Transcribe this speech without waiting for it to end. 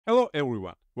Hello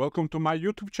everyone, welcome to my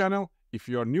YouTube channel. If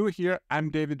you are new here, I'm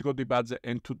David Godibadze,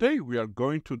 and today we are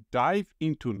going to dive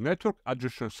into network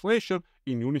address translation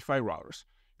in UniFi routers.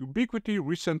 Ubiquiti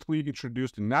recently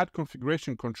introduced NAT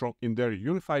configuration control in their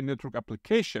UniFi network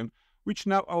application, which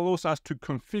now allows us to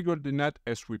configure the NAT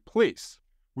as we please.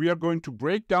 We are going to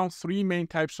break down three main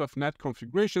types of NAT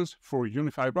configurations for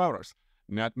UniFi routers: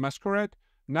 NAT Masquerade,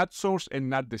 NAT Source, and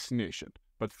NAT Destination.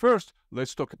 But first,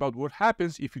 let's talk about what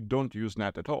happens if you don't use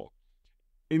NAT at all.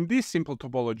 In this simple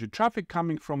topology, traffic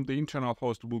coming from the internal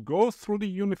host will go through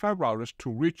the UniFi routers to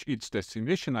reach its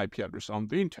destination IP address on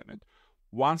the internet.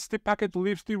 Once the packet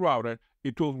leaves the router,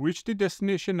 it will reach the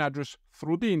destination address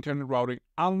through the internet routing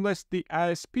unless the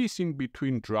ISPs in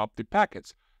between drop the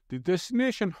packets. The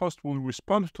destination host will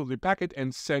respond to the packet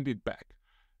and send it back.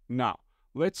 Now,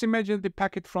 let's imagine the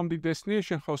packet from the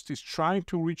destination host is trying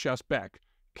to reach us back.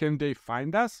 Can they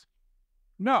find us?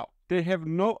 No, they have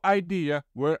no idea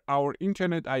where our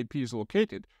internet IP is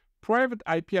located. Private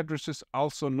IP addresses,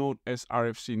 also known as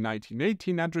RFC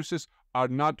 1918 addresses, are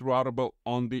not routable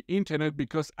on the internet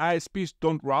because ISPs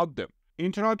don't route them.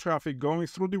 Internal traffic going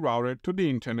through the router to the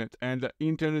internet, and the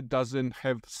internet doesn't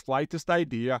have the slightest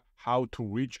idea how to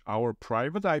reach our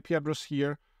private IP address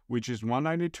here, which is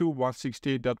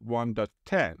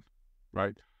 192.168.1.10,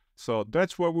 right? So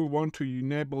that's why we want to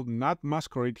enable NAT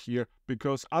Masquerade here,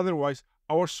 because otherwise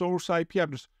our source IP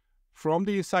address from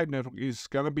the inside network is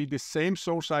going to be the same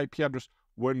source IP address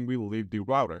when we leave the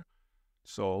router.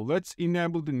 So let's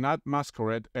enable the NAT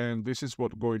Masquerade, and this is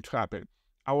what's going to happen.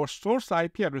 Our source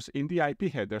IP address in the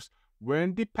IP headers,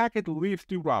 when the packet leaves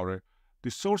the router, the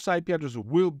source IP address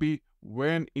will be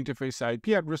WAN interface IP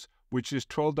address, which is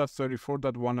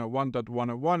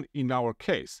 12.34.101.101 in our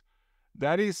case.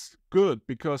 That is good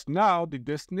because now the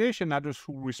destination address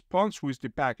who responds with the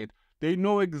packet, they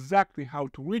know exactly how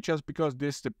to reach us because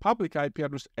this is the public IP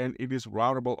address and it is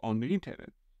routable on the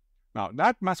internet. Now,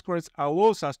 NAT Masquerade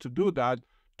allows us to do that,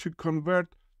 to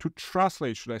convert, to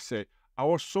translate, should I say,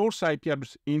 our source IP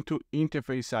address into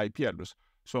interface IP address.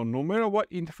 So no matter what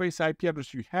interface IP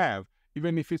address you have,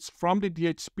 even if it's from the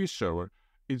DHCP server,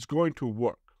 it's going to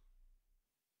work.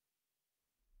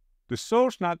 The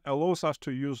Source NAT allows us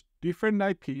to use different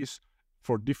IPs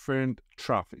for different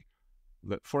traffic.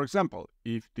 For example,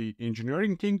 if the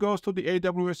engineering team goes to the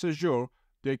AWS Azure,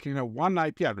 they can have one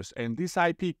IP address, and this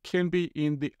IP can be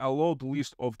in the allowed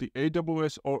list of the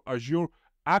AWS or Azure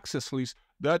access list.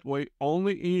 That way,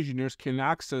 only engineers can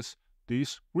access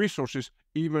these resources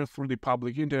even through the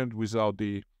public internet without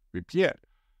the VPN.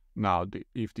 Now,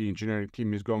 if the engineering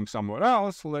team is going somewhere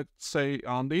else, let's say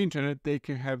on the internet, they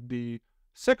can have the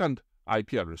second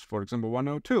IP address, for example,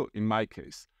 102 in my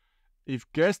case.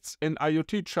 If guests and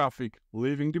IoT traffic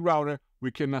leaving the router,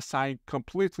 we can assign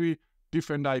completely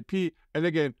different IP. And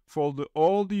again, for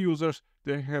all the users,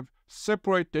 they have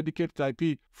separate dedicated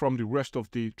IP from the rest of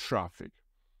the traffic.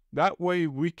 That way,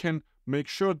 we can make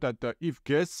sure that if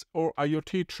guests or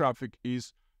IoT traffic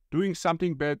is doing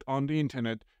something bad on the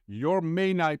internet, your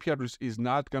main IP address is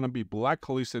not going to be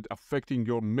blacklisted, affecting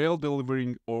your mail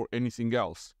delivering or anything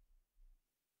else.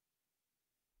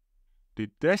 The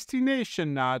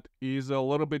destination NAT is a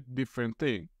little bit different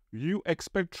thing. You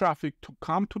expect traffic to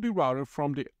come to the router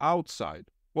from the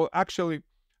outside. Well, actually,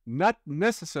 not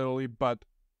necessarily, but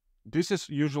this is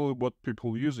usually what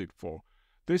people use it for.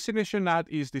 Destination NAT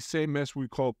is the same as we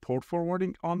call port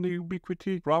forwarding on the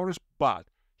Ubiquiti routers, but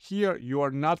here you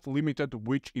are not limited to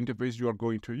which interface you are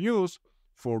going to use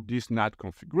for this NAT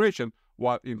configuration,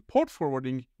 while in port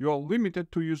forwarding, you are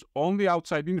limited to use only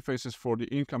outside interfaces for the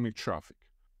incoming traffic.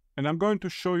 And I'm going to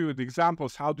show you the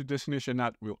examples how the destination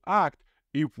NAT will act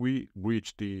if we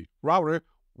reach the router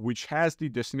which has the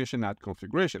destination NAT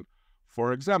configuration.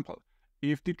 For example,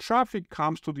 if the traffic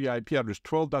comes to the IP address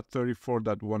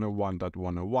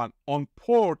 12.34.101.101 on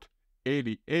port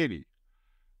 8080,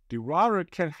 the router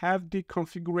can have the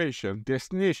configuration,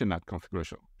 destination NAT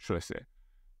configuration, should I say,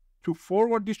 to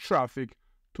forward this traffic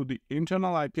to the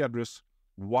internal IP address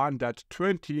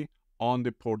 1.20 on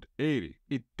the port 80.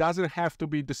 It doesn't have to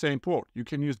be the same port. You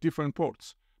can use different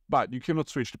ports, but you cannot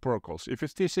switch the protocols. If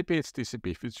it's TCP, it's TCP.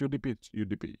 If it's UDP, it's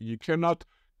UDP. You cannot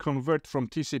convert from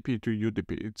TCP to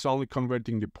UDP. It's only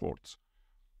converting the ports.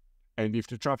 And if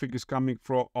the traffic is coming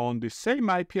from on the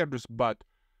same IP address, but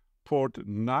port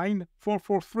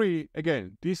 9443,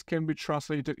 again, this can be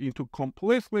translated into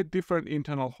completely different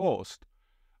internal host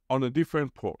on the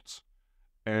different ports.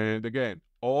 And again,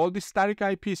 all the static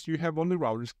IPs you have on the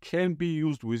routers can be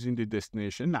used within the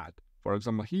destination NAT. For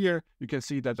example, here you can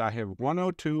see that I have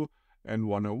 102 and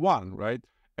 101, right?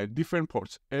 At different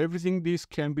ports. Everything this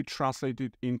can be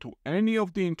translated into any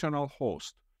of the internal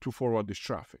hosts. to forward this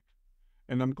traffic.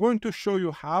 And I'm going to show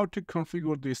you how to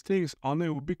configure these things on the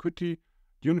Ubiquiti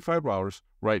UniFi routers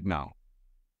right now.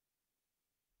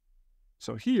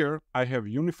 So here I have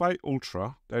UniFi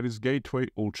Ultra, that is Gateway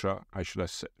Ultra,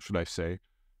 should I say,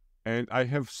 and I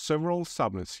have several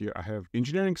subnets here. I have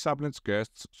engineering subnets,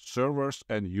 guests, servers,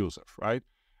 and users, right?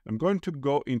 I'm going to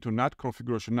go into NAT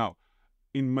configuration now.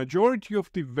 In majority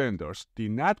of the vendors, the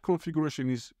NAT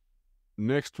configuration is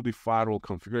next to the firewall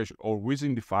configuration or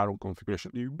within the firewall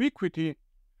configuration. The Ubiquiti,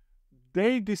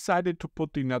 they decided to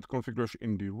put the NAT configuration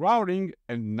in the routing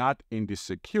and not in the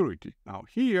security. Now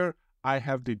here, I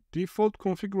have the default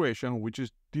configuration, which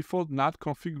is default NAT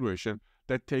configuration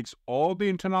that takes all the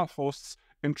internal hosts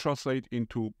and translate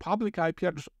into public IP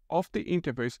address of the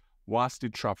interface once the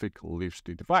traffic leaves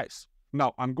the device.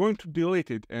 Now, I'm going to delete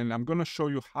it, and I'm going to show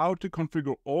you how to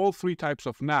configure all three types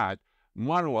of NAT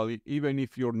manually, even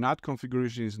if your NAT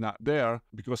configuration is not there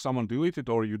because someone deleted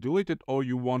or you deleted or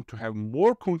you want to have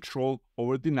more control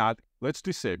over the NAT. Let's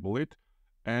disable it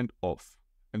and off.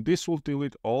 And this will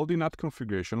delete all the NAT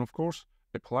configuration, of course,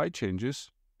 apply changes,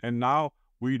 and now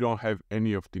we don't have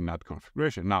any of the NAT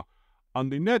configuration. Now, on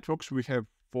the networks, we have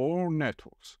 4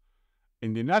 networks.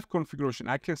 In the NAT configuration,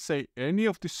 I can say any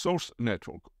of the source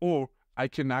network, or I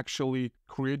can actually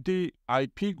create the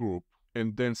IP group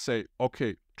and then say,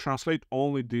 okay, translate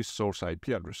only these source IP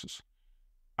addresses.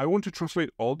 I want to translate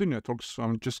all the networks, so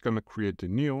I'm just going to create a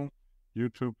new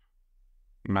YouTube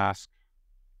Masquerade.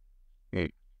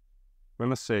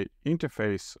 When I say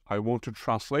interface, I want to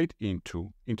translate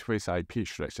into interface IP,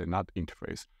 should I say, not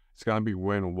interface. It's going to be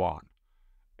WAN1.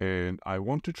 And I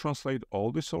want to translate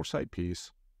all the source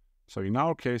IPs. So in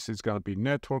our case, it's going to be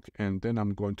network, and then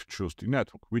I'm going to choose the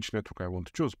network, which network I want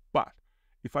to choose. But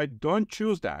if I don't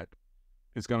choose that,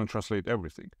 it's going to translate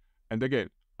everything. And again,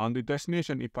 on the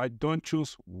destination, if I don't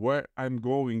choose where I'm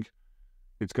going,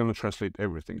 it's going to translate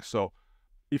everything. So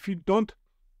if you don't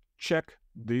check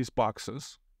these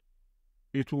boxes,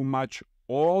 it will match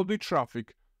all the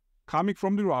traffic coming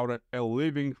from the router and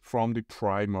leaving from the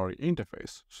primary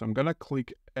interface. So I'm going to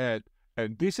click Add,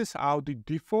 and this is how the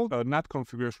default NAT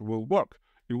configuration will work.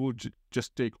 It will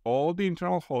just take all the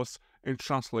internal hosts and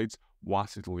translates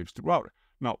once it leaves the router.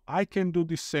 Now, I can do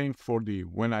the same for the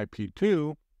WAN-IP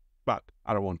too, but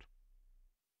I don't want to.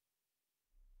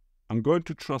 I'm going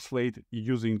to translate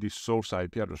using the source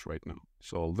IP address right now.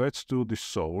 So let's do the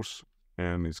source,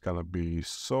 and it's going to be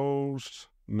Source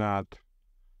NAT,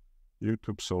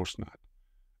 YouTube Source NAT.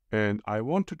 And I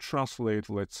want to translate,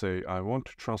 let's say, I want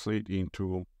to translate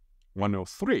into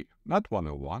 103, not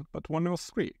 101, but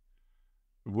 103.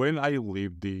 When I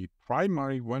leave the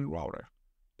primary WAN router,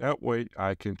 that way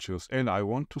I can choose. And I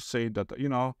want to say that,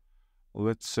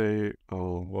 let's say,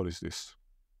 what is this?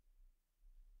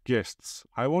 Guests.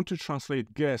 I want to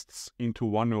translate guests into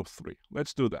 103.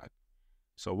 Let's do that.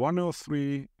 So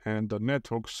 103, and the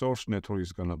network, source network,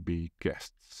 is going to be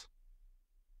guests.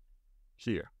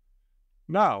 Here.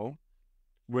 Now,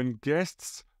 when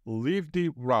guests leave the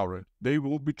router, they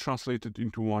will be translated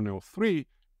into 103,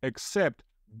 except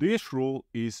this rule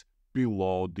is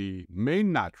below the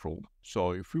main NAT rule.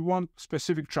 So if we want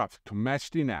specific traffic to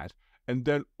match the NAT and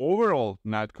then overall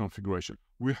NAT configuration,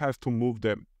 we have to move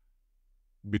them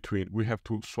between, we have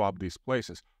to swap these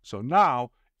places. So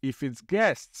now, if it's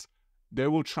guests, they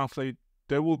will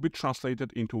be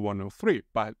translated into 103.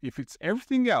 But if it's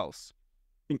everything else,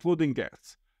 including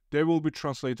guests, they will be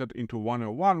translated into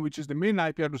 101, which is the main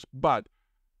IP address. But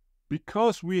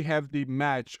because we have the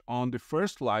match on the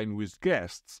first line with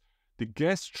guests, the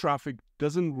guest traffic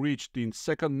doesn't reach the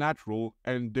second NAT rule,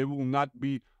 and they will not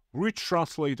be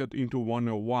retranslated into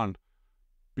 101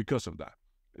 because of that.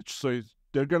 So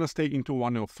they're going to stay into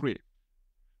 103.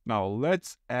 Now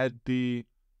let's add the,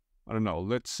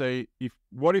 let's say,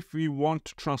 what if we want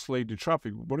to translate the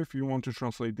traffic? What if you want to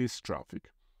translate this traffic?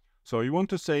 So you want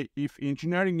to say, if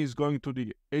engineering is going to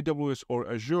the AWS or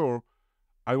Azure,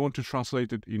 I want to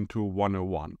translate it into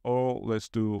 101. Or let's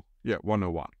do,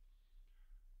 101.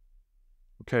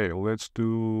 Okay, let's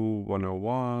do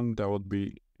 101. That would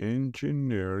be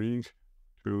engineering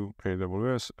to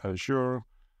AWS, Azure.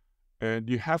 And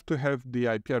you have to have the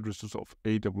IP addresses of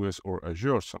AWS or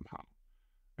Azure somehow.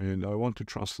 And I want to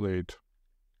translate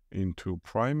into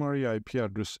primary IP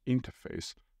address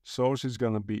interface. Source is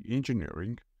going to be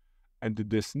engineering. And the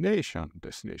destination,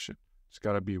 it's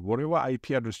got to be whatever IP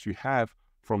address you have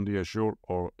from the Azure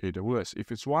or AWS.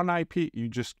 If it's one IP, you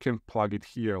just can plug it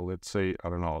here. Let's say,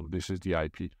 this is the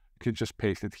IP. You can just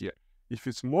paste it here. If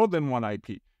it's more than one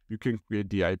IP, you can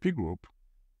create the IP group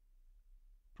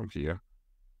from here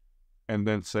and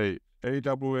then say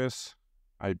AWS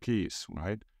IPs,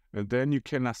 right? And then you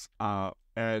can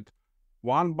add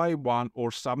one by one or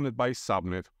subnet by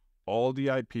subnet all the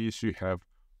IPs you have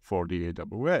for the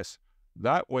AWS.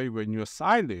 That way, when you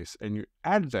assign this and you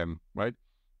add them, right,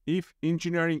 if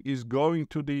engineering is going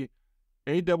to the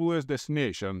AWS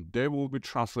destination, they will be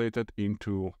translated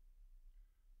into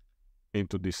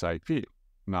this IP.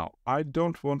 Now, I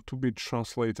don't want to be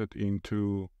translated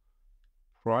into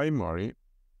primary.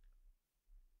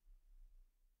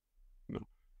 No,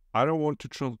 I don't want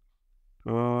to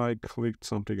I clicked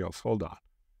something else. Hold on.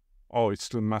 Oh, it's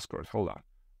still Masquerade. Hold on.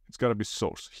 It's got to be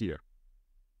source here.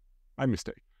 My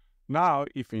mistake. Now,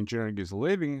 if engineering is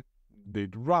leaving the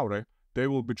router, they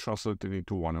will be translated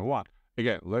into 101.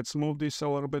 Again, let's move this a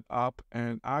little bit up.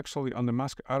 And actually, on the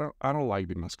Masquerade, I don't like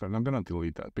the Masquerade. I'm going to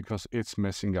delete that because it's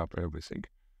messing up everything.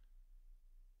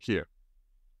 Here.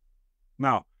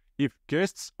 Now, if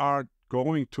guests are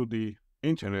going to the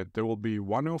internet, there will be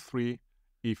 103.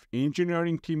 If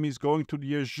engineering team is going to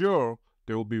the Azure,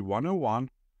 there will be 101.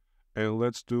 And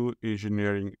let's do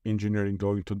engineering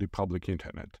going to the public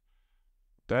internet.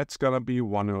 That's going to be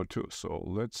 102. So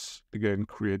let's, again,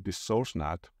 create this source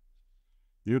NAT,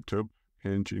 YouTube,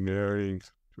 engineering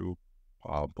to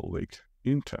public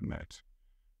internet.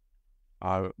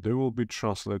 They will be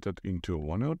translated into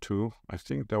 102. I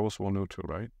think that was 102,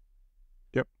 right?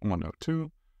 Yep,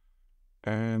 102.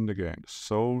 And again,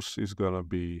 source is going to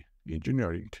be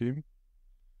engineering team,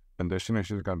 and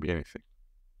destination is going to be anything.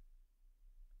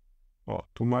 Oh,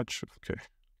 too much. Okay,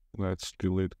 let's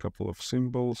delete a couple of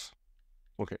symbols.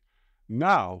 Okay,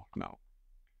 now,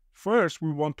 first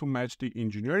we want to match the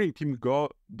engineering team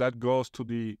that goes to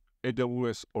the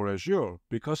AWS or Azure.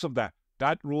 Because of that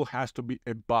rule has to be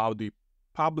above the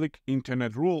public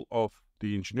internet rule of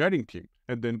the engineering team.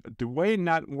 And then the way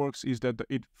NAT works is that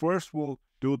it first will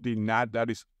do the NAT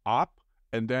that is up,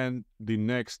 and then the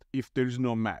next if there is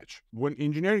no match. When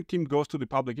engineering team goes to the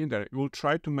public internet, it will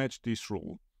try to match this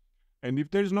rule. And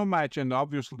if there is no match, and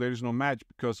obviously there is no match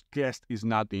because guest is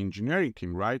not the engineering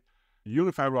team, right?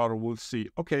 UniFi router will see,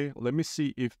 okay, let me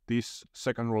see if this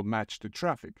second rule matched the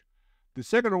traffic. The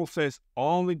second rule says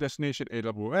only destination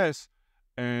AWS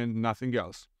and nothing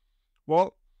else.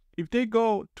 Well, if they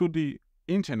go to the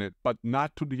internet but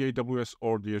not to the AWS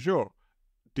or the Azure,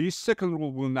 this second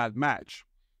rule will not match.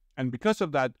 And because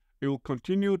of that, it will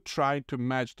continue trying to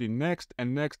match the next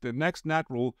and the next NAT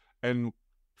rule, and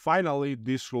finally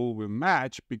this rule will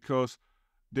match because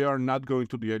they are not going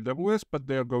to the AWS, but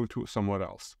they are going to somewhere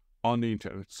else on the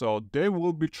internet. So they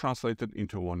will be translated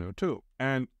into 102.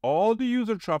 And all the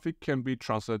user traffic can be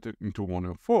translated into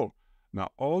 104. Now,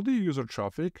 all the user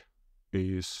traffic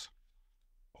is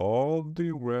all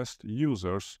the REST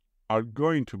users are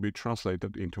going to be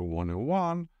translated into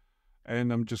 101.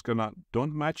 And I'm just gonna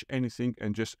don't match anything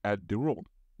and just add the rule.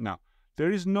 Now,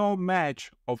 there is no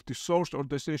match of the source or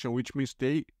destination, which means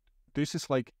this is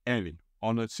like any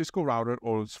on a Cisco router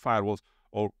or its firewalls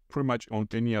or pretty much on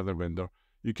any other vendor.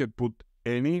 You can put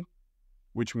any,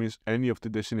 which means any of the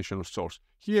destination or source.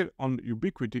 Here on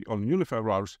Ubiquiti, on UniFi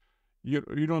routers, you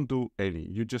don't do any.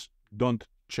 You just don't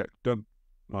check the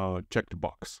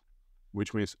box,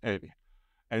 which means any.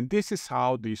 And this is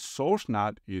how the source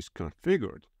NAT is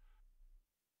configured.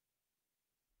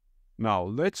 Now,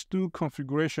 let's do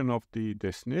configuration of the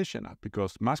destination NAT,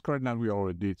 because Masquerade NAT we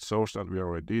already did, source NAT we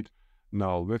already did.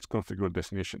 Now, let's configure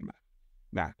destination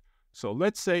NAT. So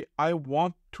let's say I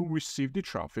want to receive the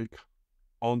traffic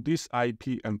on this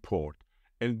IP and port,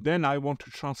 and then I want to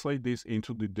translate this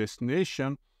into the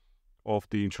destination of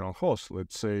the internal host.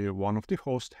 Let's say one of the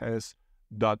hosts has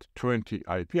 .20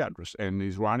 IP address and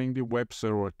is running the web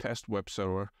server, test web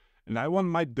server, and I want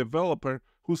my developer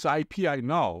whose IP I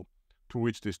know to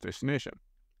reach this destination.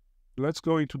 Let's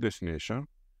go into destination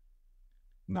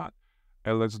NAT,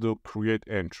 and let's do create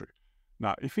entry.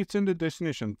 Now, if it's in the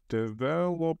destination,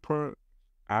 developer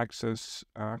accessing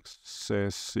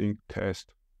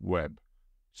test web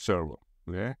server,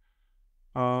 okay?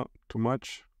 Too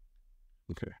much,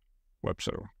 okay, web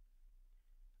server.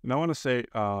 And I want to say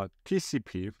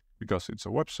TCP because it's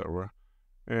a web server,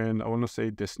 and I want to say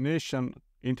destination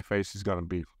interface is gonna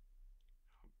be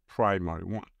primary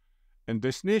one. And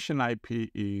destination IP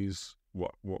is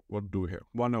what do we have?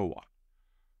 101.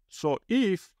 So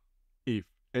if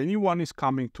anyone is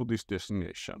coming to this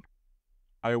destination,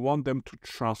 I want them to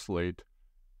translate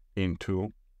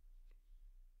into,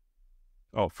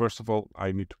 first of all,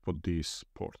 I need to put this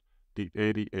port, the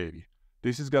 8080.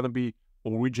 This is going to be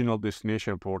original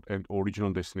destination port and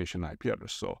original destination IP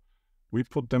address. So we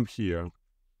put them here.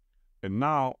 And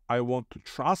now I want to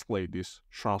translate this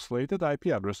translated IP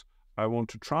address. I want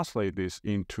to translate this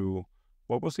into,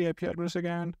 what was the IP address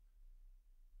again?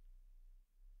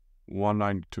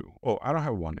 192. Oh, I don't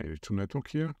have 182 network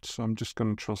here, so I'm just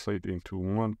going to translate into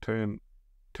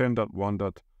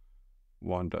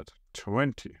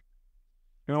 110.1.1.20. You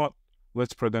know what?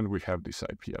 Let's pretend we have this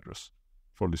IP address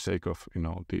for the sake of,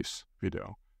 this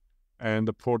video. And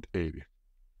the port 80.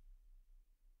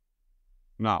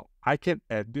 Now, I can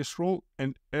add this rule,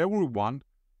 and everyone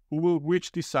who will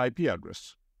reach this IP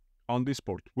address on this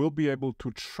port will be able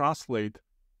to translate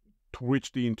to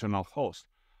reach the internal host.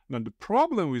 Now, the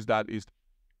problem with that is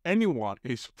anyone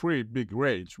is pretty big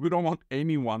range. We don't want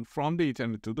anyone from the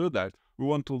internet to do that. We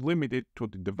want to limit it to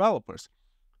the developers.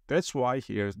 That's why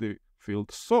here's the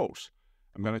field source.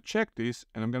 I'm going to check this,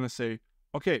 and I'm going to say,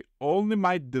 okay, only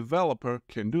my developer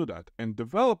can do that. And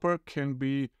developer can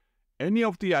be any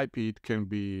of the IP. It can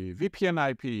be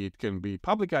VPN IP, it can be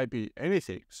public IP,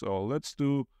 anything. So let's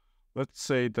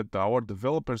say that our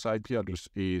developer's IP address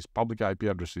is, public IP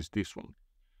address is this one.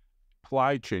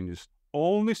 Apply changes.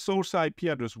 Only source IP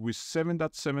address with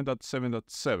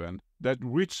 7.7.7.7 that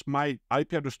reaches my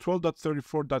IP address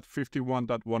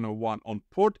 12.34.51.101 on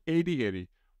port 8080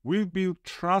 will be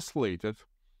translated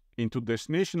into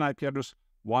destination IP address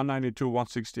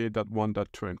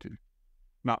 192.168.1.20.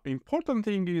 Now, important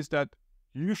thing is that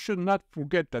you should not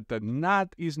forget that the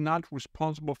NAT is not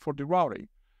responsible for the routing.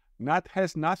 NAT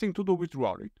has nothing to do with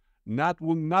routing. NAT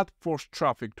will not force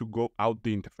traffic to go out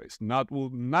the interface. NAT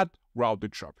will not route the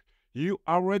traffic. You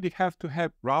already have to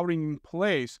have routing in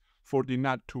place for the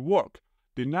NAT to work.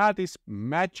 The NAT is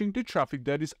matching the traffic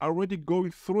that is already going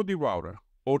through the router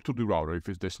or to the router if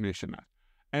it's destination NAT.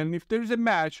 And if there is a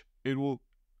match, it will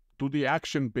do the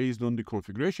action based on the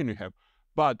configuration you have.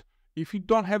 But if you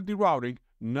don't have the routing,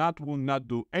 NAT will not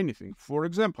do anything. For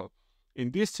example,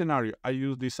 in this scenario, I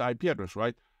use this IP address,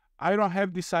 right? I don't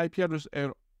have this IP address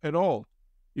at all.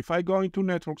 If I go into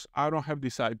networks, I don't have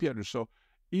this IP address. So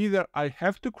either I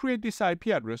have to create this IP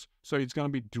address, so it's going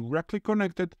to be directly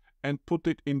connected and put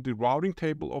it in the routing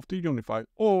table of the UniFi,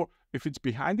 or if it's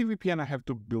behind the VPN, I have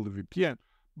to build a VPN.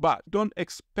 But don't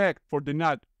expect for the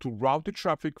NAT to route the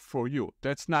traffic for you.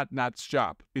 That's not NAT's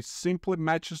job. It simply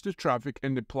matches the traffic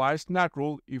and applies NAT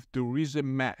rule if there is a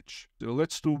match. So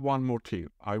let's do one more thing.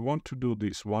 I want to do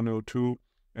this 102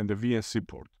 and the VNC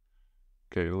port.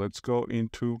 Okay, let's go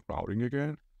into routing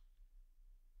again.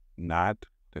 NAT,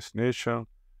 destination,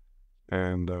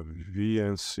 and the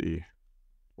VNC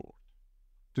port.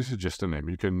 This is just a name.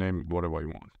 You can name it whatever you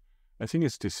want. I think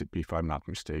it's TCP if I'm not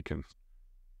mistaken.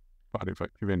 But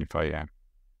even if I am,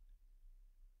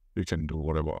 you can do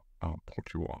whatever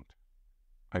port you want.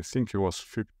 I think it was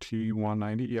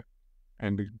 5190, yeah.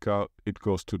 And it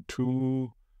goes to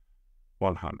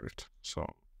 2100. So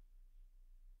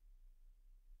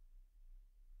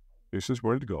this is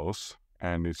where it goes,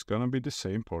 and it's gonna be the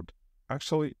same port.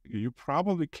 Actually, you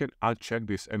probably can uncheck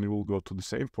this and it will go to the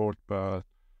same port, but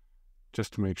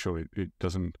just to make sure it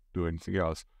doesn't do anything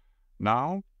else.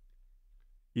 Now,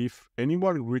 if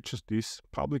anyone reaches this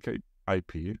public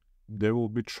IP, they will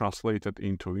be translated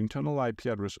into internal IP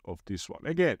address of this one.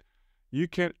 Again, you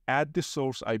can add the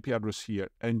source IP address here,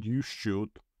 and you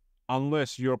should,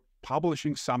 unless you're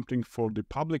publishing something for the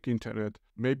public internet.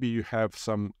 Maybe you have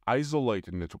some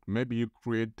isolated network. Maybe you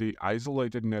create the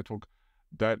isolated network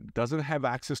that doesn't have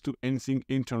access to anything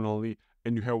internally,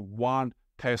 and you have one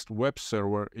test web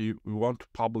server. You want to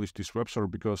publish this web server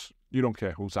because you don't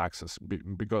care who's access,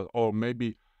 because, or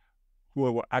maybe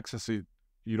whoever accesses it,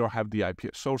 you don't have the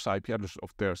source IP address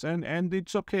of theirs, and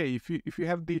it's okay if you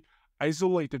have the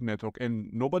isolated network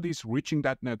and nobody's reaching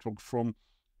that network from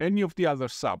any of the other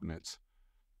subnets.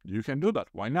 You can do that.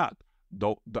 Why not?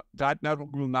 Though that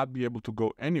network will not be able to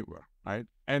go anywhere, right?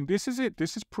 And this is it.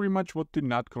 This is pretty much what the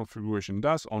NAT configuration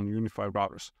does on UniFi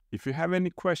routers. If you have any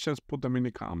questions, put them in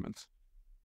the comments.